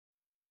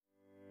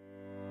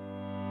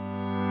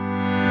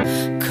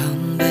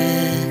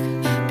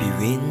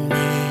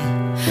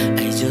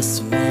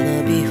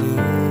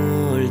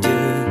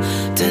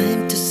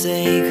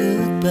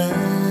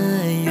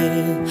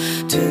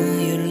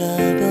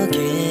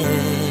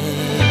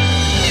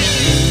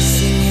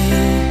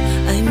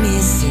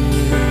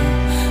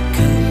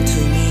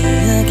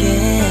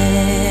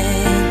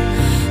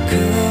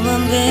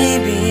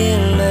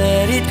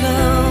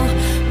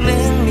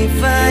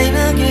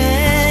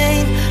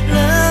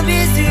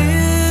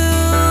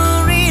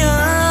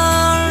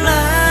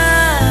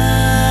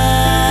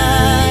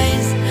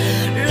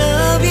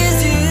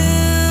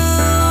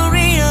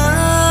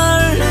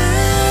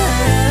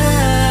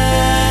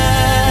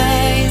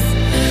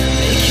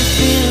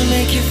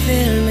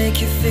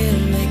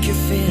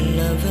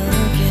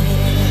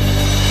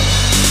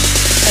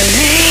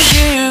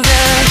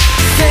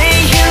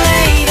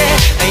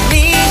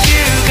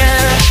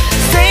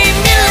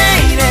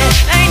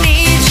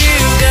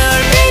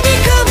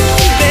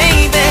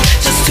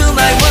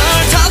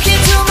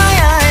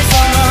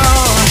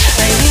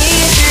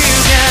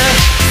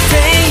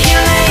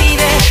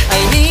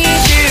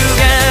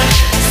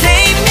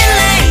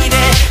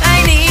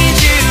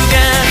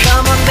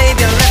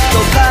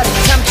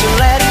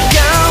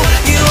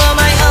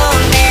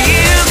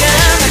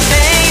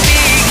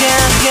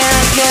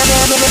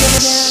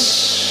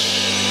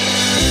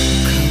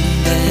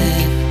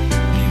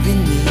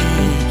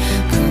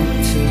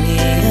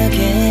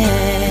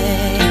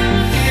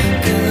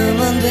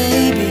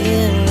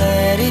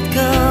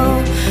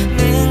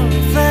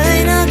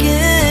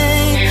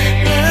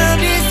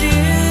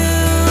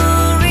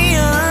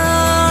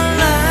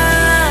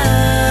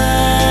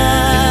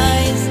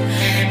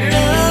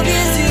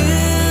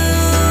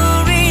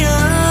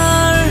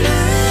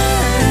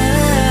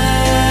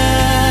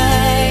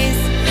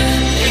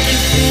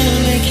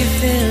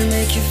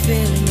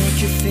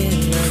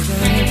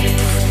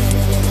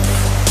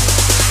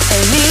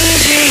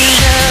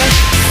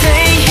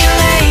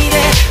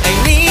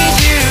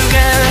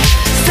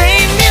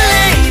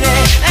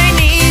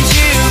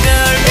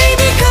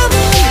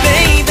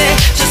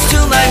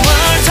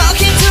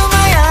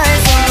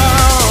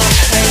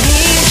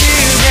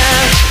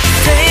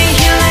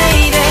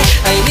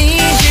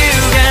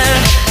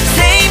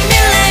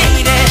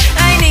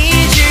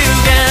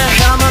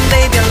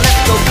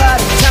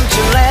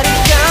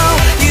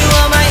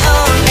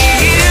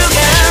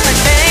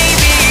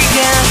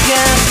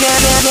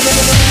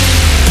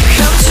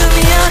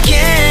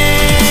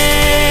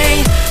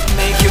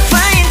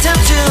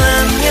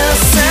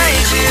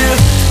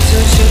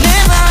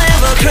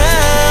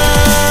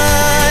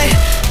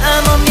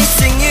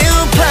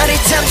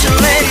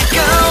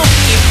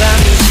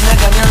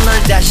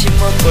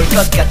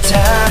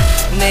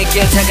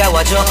내게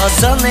다가와줘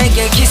어서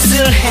내게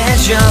키스를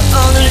해줘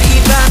오늘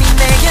이 밤이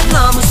내게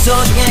너무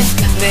소중해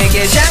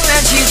내게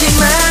장난치지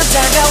마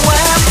다가와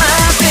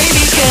my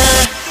baby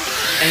girl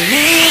I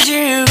need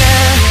you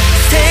girl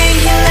Stay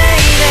here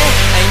lady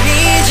I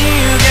need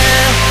you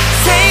girl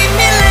Save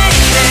me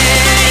lady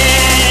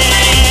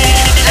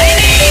I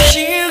need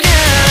you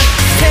girl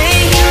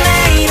Stay here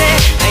lady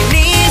I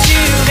need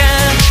you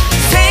girl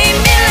Save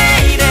me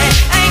lady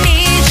I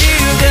need you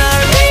girl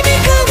Baby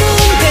come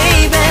on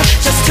baby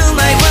Just to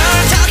my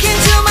world talking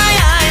to my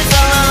eyes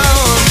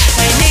alone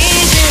I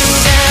need you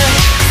girl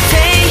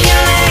Stay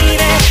here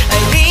lady I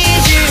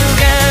need you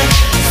girl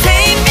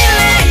Save me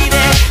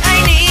lady I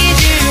need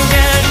you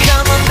girl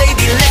Come on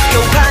baby let's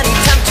go party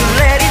time to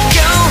let it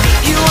go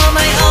You are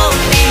my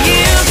only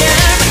you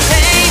girl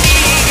Baby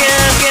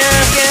girl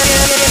girl girl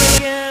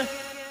girl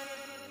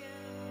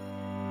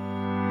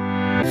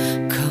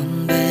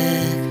Come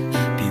back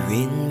be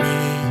with me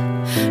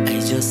I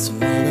just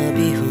wanna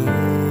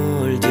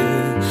behold you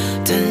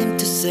Time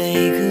to say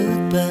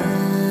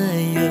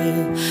goodbye you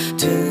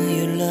to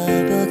your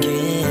love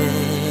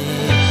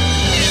again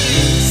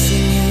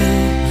Missing you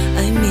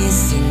I'm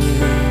missing you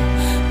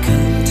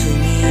Come to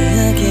me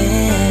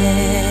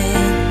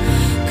again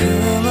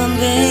Come on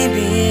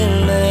baby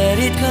let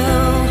it go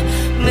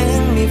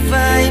Make me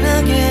fine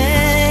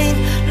again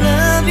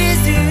Love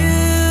is you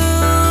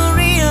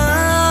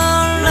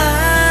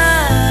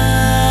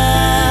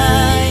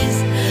realize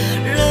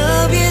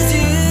Love is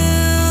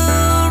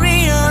you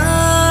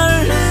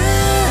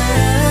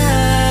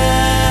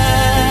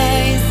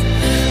realize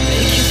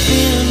Make you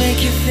feel,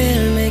 make you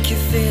feel, make you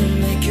feel,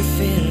 make you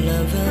feel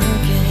love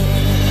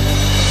again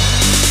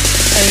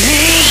I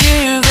need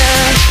you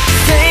girl,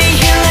 stay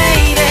here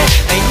lady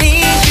I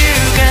need you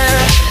girl,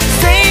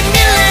 save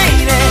me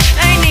lady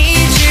I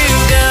need you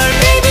girl,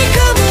 baby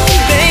come on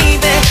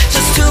baby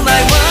Just to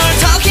my world,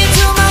 talking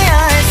to my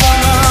eyes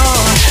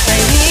alone I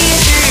need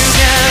you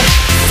girl,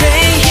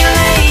 stay here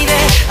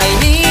lady I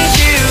need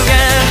you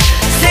girl,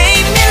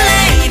 save me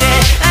lady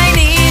I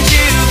need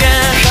you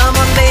girl Come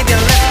on baby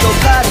let's go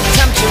party,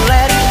 time to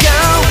let it go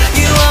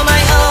You are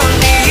my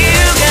only you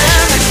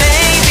girl, my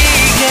baby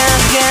girl,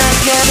 girl,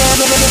 girl, girl,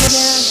 girl,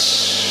 girl.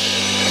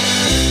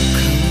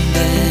 Come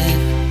back,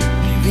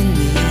 be with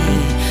me,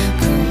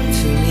 come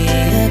to me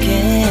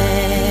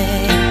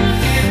again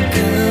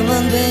Come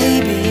on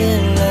baby,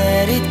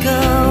 let it go,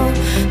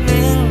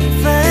 make me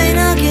fine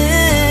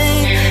again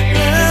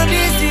Love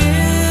is you,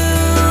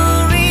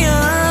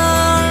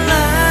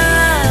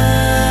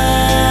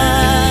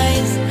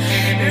 realize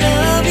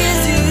Love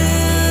is you,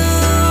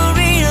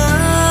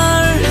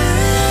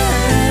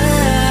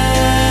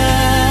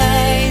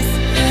 realize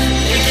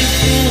Make you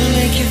feel,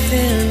 make you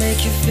feel,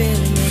 make you feel,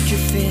 make you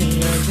feel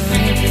love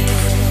again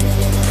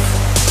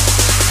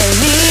I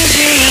need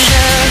you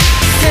girl,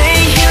 stay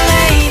here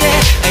lady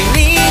I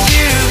need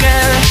you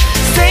girl,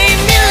 save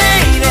me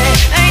lady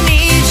I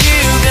need you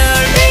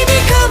girl, baby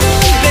come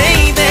on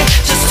baby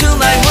Just to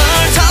my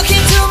world, talking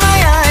to my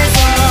eyes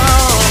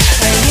alone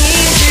I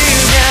need you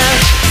girl,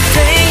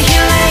 stay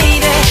here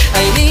lady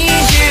I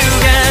need you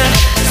girl,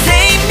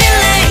 save me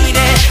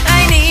lady I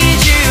need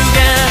you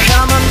girl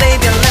Come on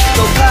baby let's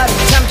go party,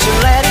 time to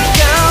let it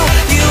go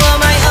You are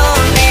my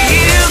only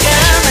you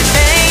girl, my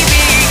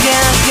baby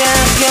girl,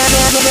 girl, girl,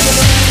 girl, girl.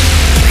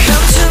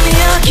 Come to me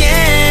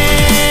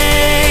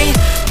again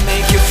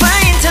Make you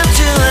find time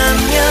to I'm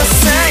your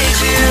side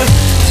you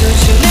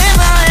Don't you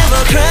never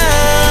ever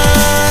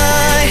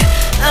cry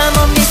I'm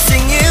a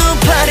missing you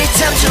party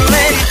time to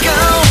let it go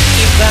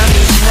이 밤이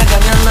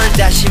지나가면 널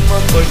다시 못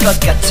볼 것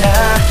같아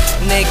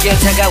내게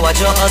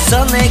다가와줘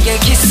어서 내게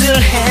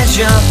키스를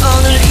해줘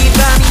오늘 이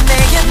밤이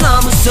내게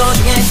너무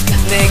소중해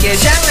내게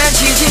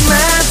장난치지 마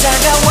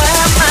다가와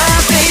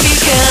my baby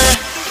girl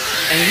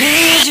I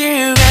need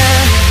you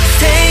girl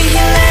Stay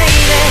here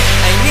lady